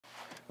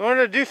I'm going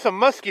to do some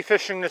musky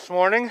fishing this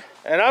morning,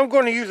 and I'm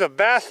going to use a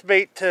bass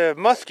bait to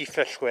musky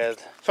fish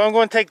with. So I'm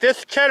going to take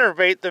this cheddar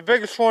bait, the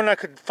biggest one I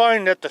could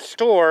find at the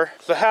store.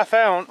 It's a 1/2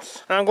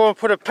 ounce, and I'm going to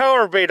put a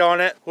power bait on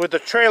it with a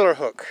trailer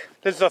hook.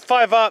 This is a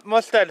 5/0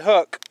 Mustad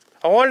hook.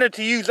 I wanted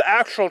to use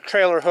actual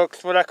trailer hooks,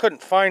 but I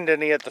couldn't find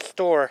any at the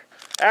store.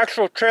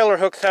 Actual trailer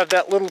hooks have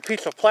that little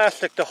piece of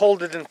plastic to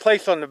hold it in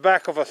place on the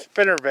back of a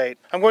spinner bait.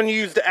 I'm going to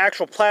use the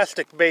actual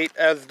plastic bait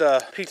as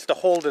the piece to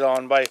hold it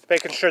on by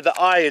making sure the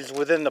eye is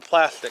within the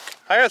plastic.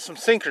 I got some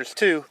sinkers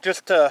too,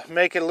 just to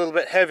make it a little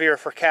bit heavier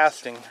for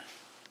casting.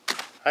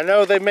 I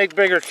know they make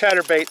bigger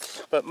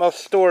chatterbaits, but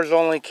most stores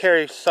only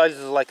carry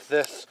sizes like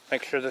this.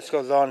 Make sure this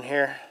goes on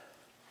here.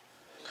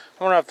 I'm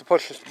going to have to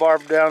push this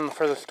barb down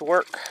for this to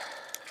work.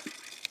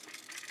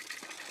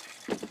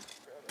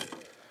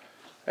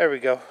 There we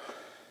go.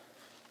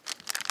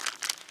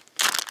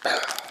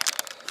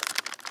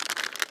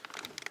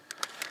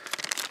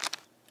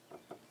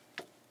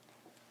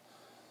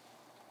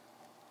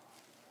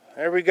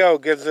 There we go,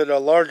 gives it a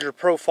larger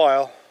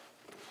profile.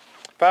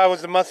 If I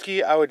was a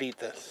muskie, I would eat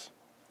this.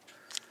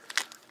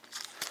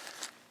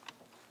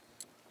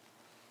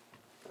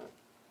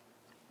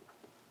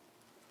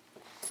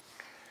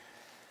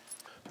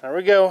 There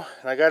we go,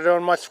 I got it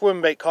on my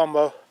swim bait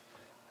combo.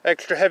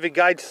 Extra heavy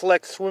Guide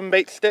Select swim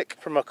bait stick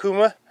from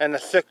Akuma and a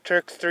Sick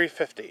Tricks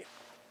 350.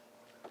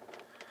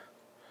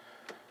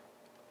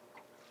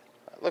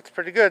 That looks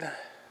pretty good.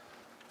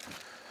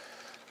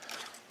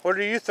 What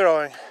are you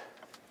throwing?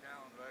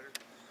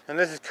 And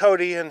this is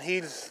Cody, and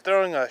he's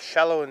throwing a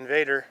shallow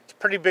invader. It's a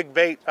pretty big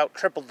bait, about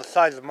triple the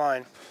size of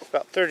mine. It's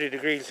about 30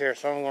 degrees here,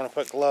 so I'm going to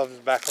put gloves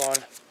back on.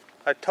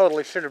 I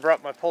totally should have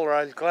brought my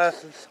polarized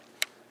glasses.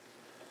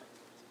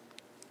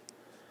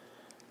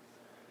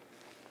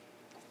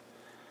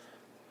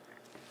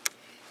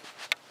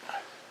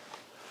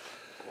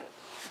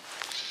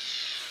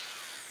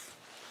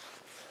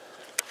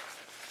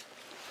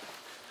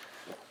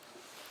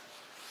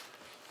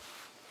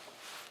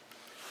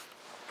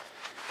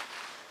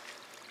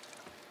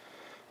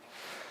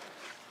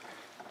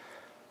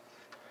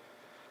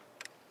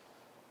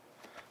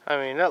 I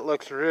mean, that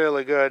looks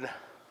really good.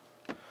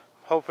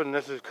 Hoping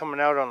this is coming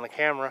out on the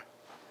camera.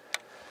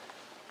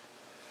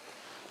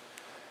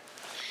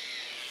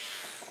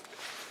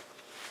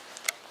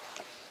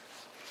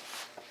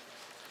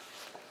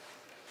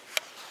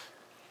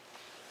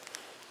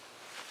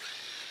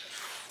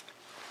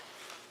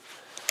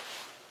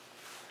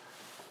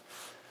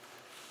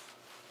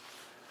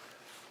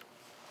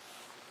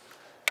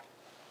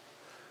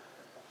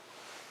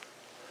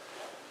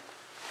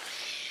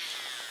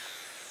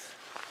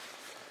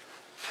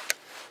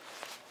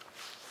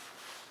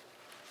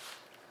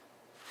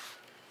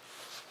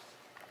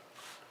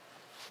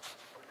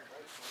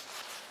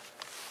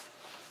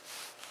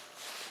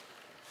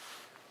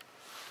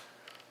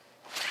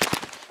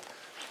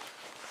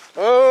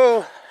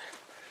 Oh,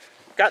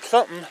 got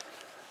something.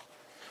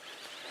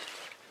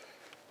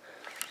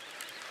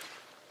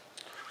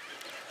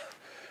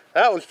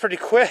 That was pretty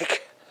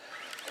quick.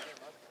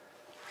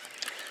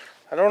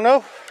 I don't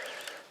know.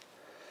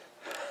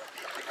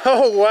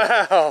 Oh,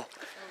 wow. Oh,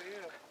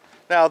 yeah.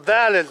 Now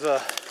that is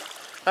a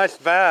nice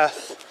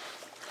bass.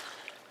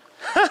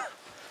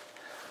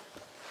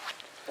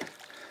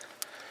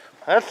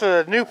 That's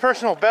a new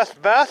personal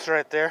best bass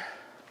right there.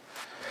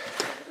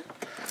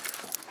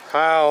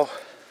 Wow.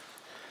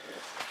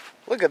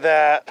 Look at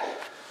that.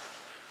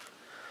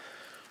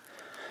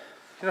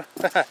 You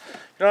don't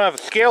have a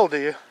scale, do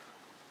you?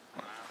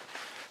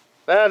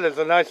 That is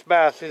a nice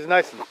bass. He's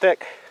nice and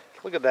thick.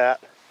 Look at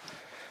that.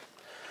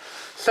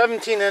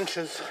 17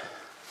 inches.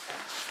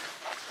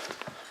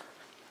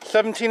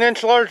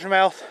 17-inch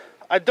largemouth.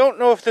 I don't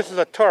know if this is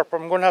a tarp.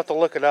 I'm going to have to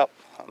look it up.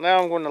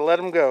 Now I'm going to let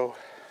him go.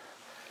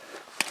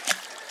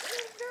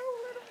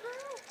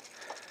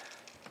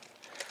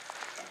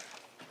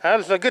 That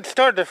was a good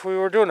start if we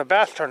were doing a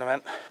bass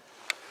tournament.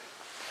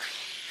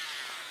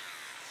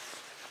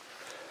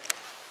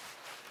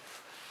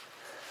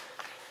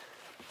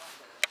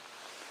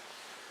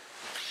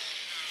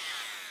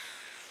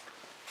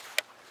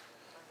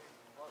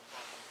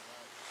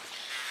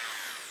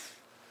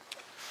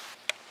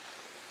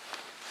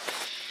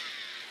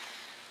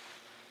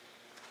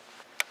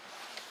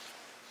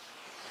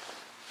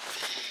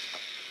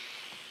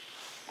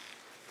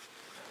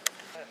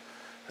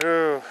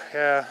 Ooh,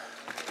 yeah.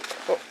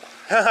 Oh.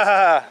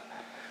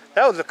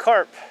 That was a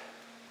carp.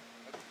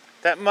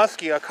 That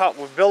muskie I caught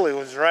with Billy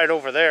was right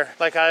over there.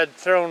 Like I had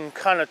thrown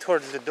kind of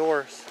towards the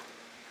doors.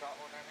 You caught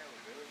one down here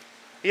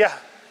with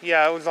Billy?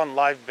 Yeah, it was on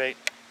live bait.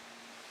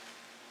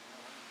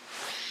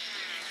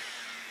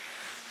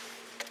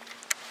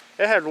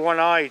 It had one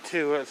eye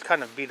too, it was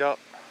kind of beat up.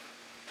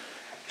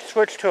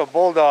 Switched to a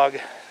bulldog.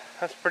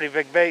 That's a pretty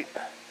big bait.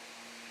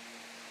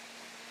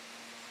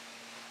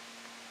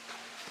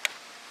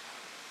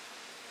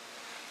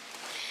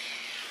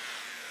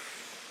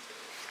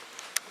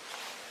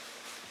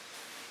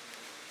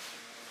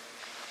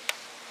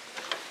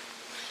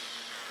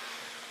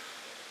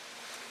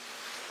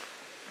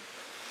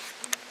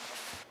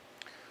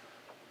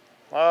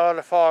 A lot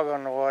of fog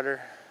on the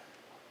water.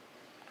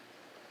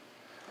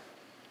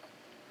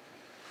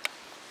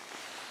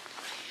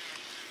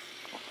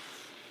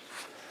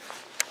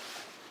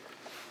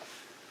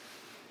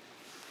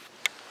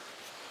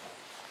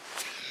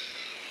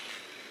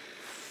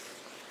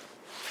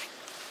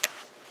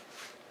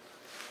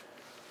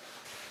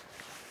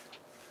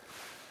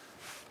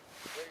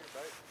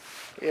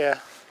 Yeah.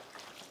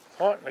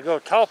 Wanting to go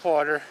top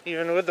water,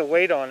 even with the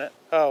weight on it.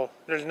 Oh,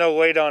 there's no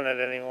weight on it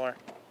anymore.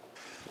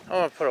 I'm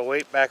gonna put a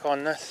weight back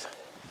on this.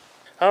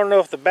 I don't know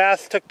if the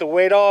bass took the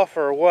weight off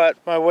or what.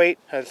 My weight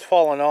has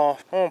fallen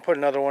off. I'm gonna put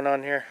another one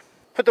on here.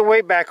 Put the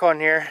weight back on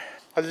here.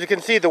 As you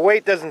can see, the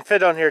weight doesn't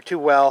fit on here too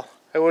well.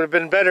 It would have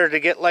been better to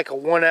get like a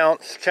 1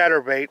 ounce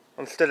chatterbait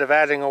instead of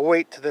adding a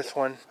weight to this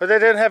one. But they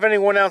didn't have any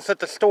 1 ounce at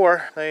the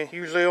store. They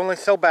usually only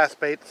sell bass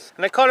baits.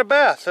 And I caught a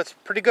bass. That's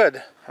pretty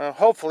good.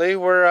 Hopefully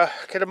we're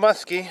get a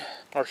muskie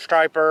or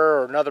striper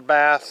or another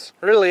bass.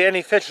 Really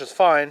any fish is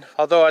fine.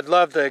 Although I'd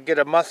love to get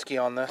a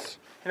muskie on this.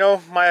 You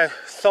know, my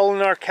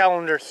solar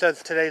calendar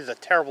says today's a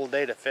terrible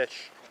day to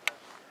fish.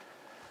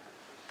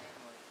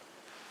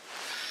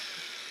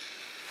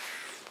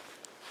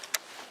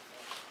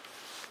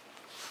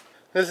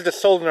 This is the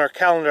solar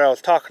calendar I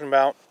was talking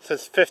about. It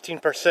says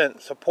 15%.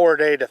 It's a poor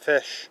day to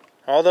fish.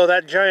 Although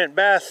that giant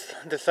bass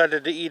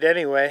decided to eat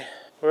anyway.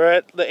 We're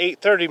at the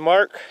 8:30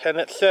 mark and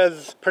it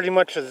says pretty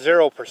much a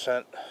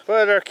 0%.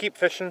 But I'll keep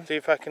fishing, see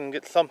if I can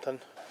get something.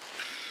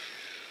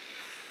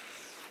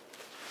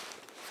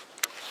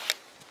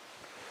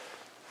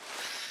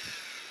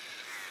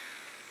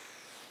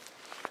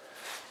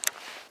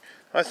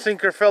 My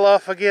sinker fell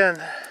off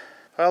again.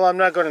 Well, I'm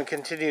not going to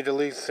continue to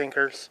lose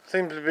sinkers.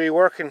 Seems to be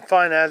working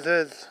fine as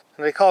is.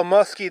 And they call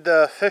Musky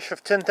the fish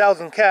of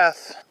 10,000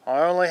 casts.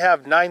 I only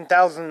have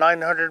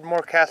 9,900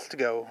 more casts to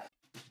go.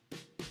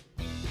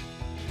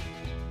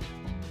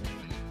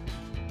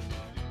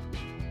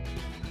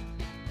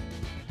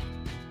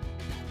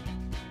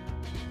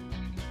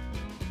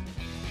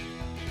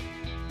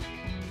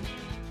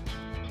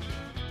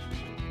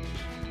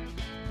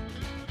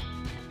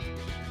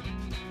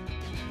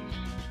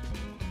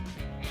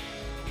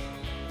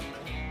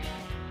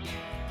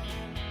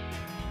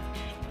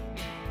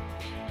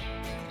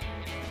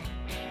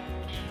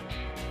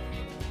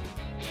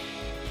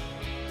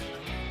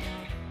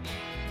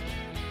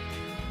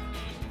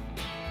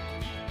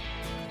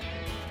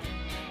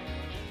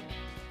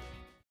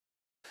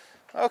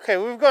 Okay,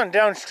 we've gone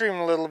downstream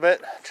a little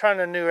bit,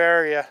 trying a new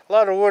area. A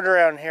lot of wood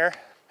around here,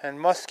 and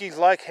muskies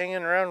like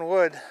hanging around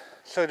wood.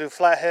 So do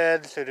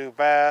flatheads, so do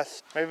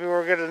bass. Maybe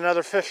we'll get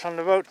another fish on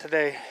the boat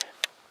today.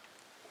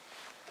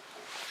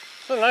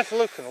 It's a nice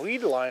looking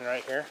weed line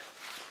right here.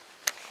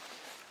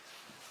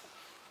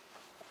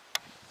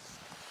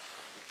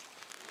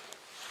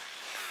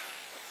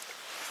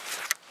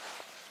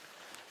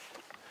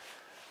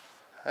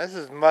 This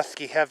is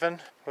musky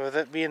heaven, with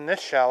it being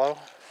this shallow.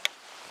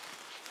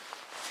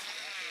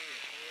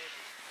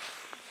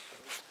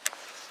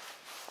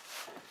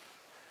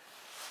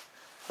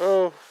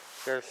 Oh,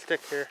 there's a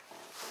stick here.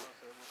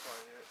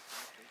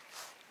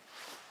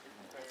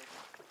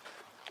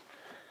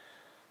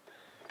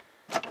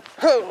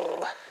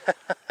 Oh.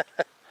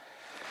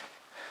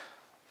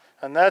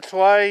 And that's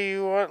why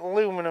you want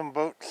aluminum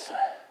boats,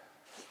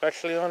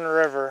 especially on the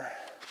river.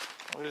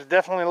 There's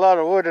definitely a lot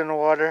of wood in the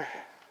water.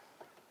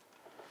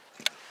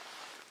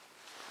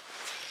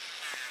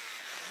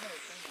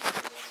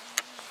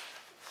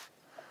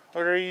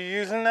 What are you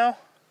using now?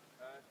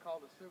 It's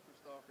called a super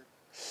stalker.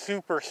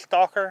 Super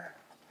stalker?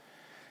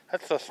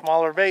 That's a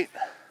smaller bait.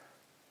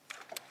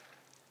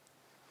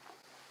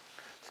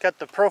 It's got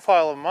the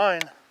profile of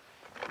mine.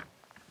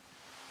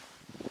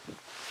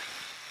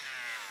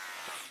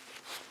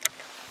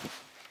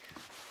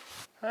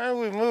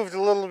 We moved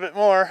a little bit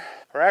more.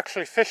 We're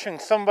actually fishing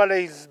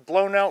somebody's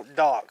blown out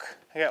dock.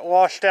 I got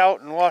washed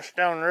out and washed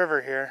down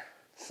river here.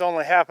 This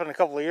only happened a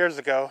couple of years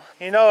ago.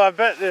 You know, I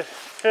bet the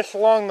fish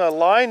along the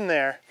line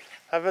there,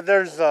 I bet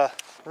there's a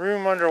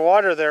room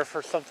underwater there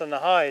for something to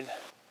hide.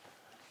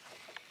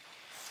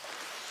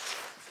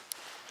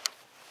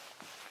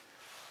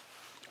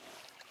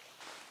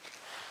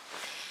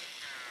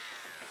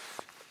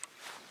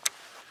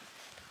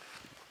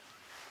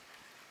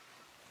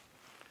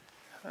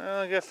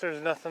 Well, I guess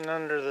there's nothing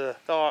under the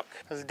dock.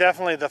 It's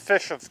definitely the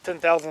fish of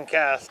 10,000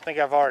 casts. I think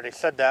I've already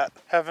said that.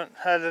 Haven't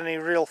had any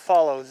real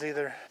follows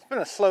either. It's been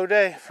a slow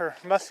day for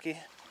muskie.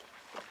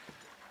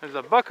 There's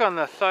a buck on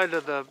the side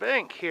of the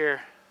bank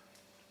here.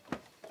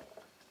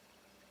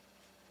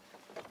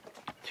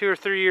 2 or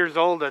 3 years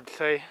old, I'd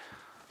say.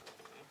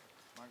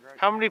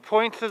 How many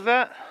points is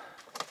that?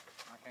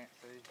 I can't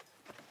see.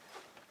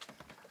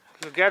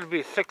 It's got to be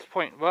a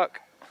 6-point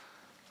buck.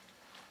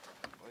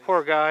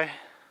 Poor guy.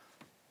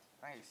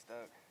 I think he's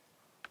stuck.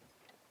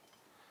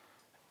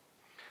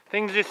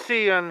 Things you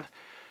see on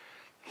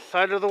the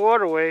side of the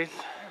waterways. Ain't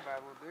a bad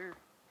little deer.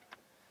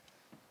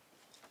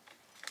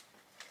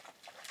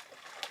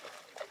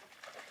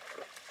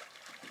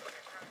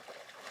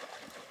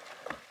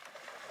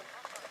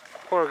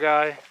 Poor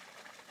guy.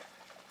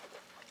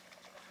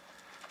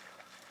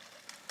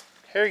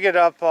 Here, get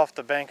up off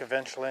the bank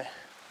eventually.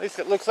 At least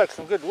it looks like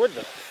some good wood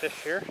to fish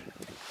here.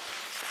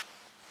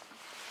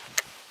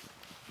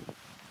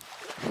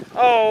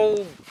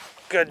 Oh,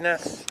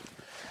 goodness.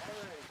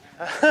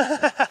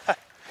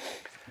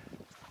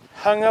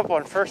 Hung up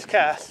on first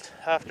cast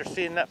after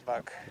seeing that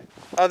buck.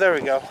 Oh, there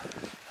we go.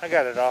 I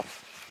got it off.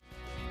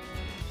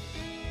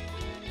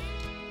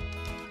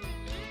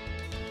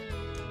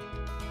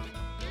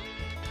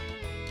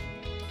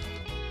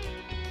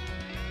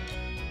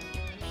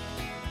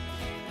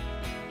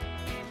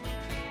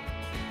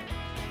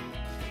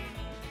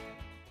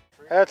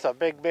 That's a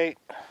big bait.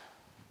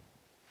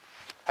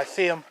 I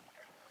see him.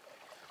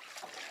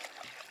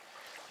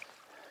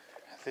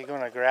 Is he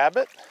going to grab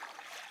it?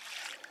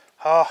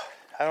 Oh,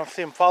 I don't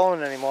see him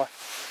following anymore.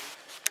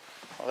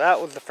 Well,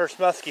 that was the first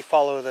musky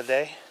follow of the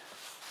day.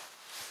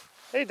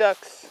 Hey,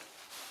 ducks.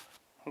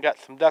 We got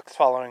some ducks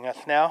following us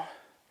now.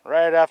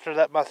 Right after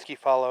that musky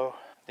follow.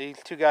 These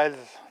two guys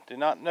do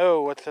not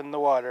know what's in the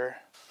water.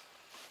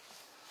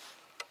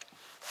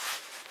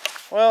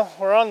 Well,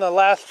 we're on the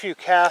last few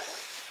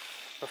casts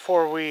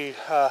before we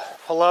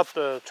pull up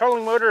the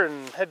trolling motor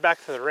and head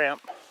back to the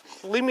ramp.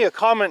 Leave me a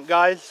comment,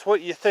 guys,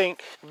 what you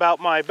think about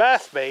my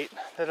bass bait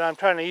that I'm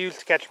trying to use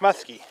to catch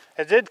musky.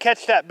 I did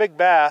catch that big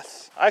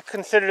bass. I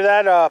consider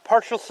that a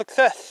partial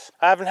success.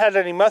 I haven't had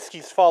any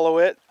muskies follow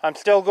it. I'm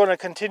still going to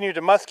continue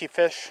to musky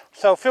fish.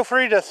 So feel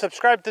free to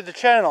subscribe to the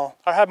channel.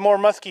 I'll have more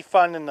musky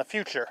fun in the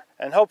future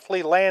and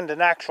hopefully land an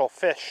actual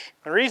fish.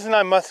 The reason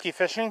I'm musky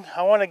fishing,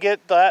 I want to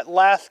get that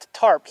last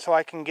tarp so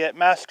I can get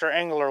Master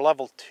Angler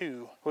Level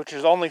 2, which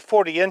is only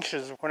 40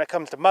 inches when it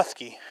comes to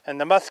musky. And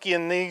the musky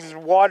in these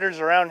waters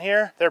around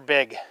here, they're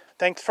big.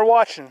 Thanks for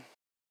watching.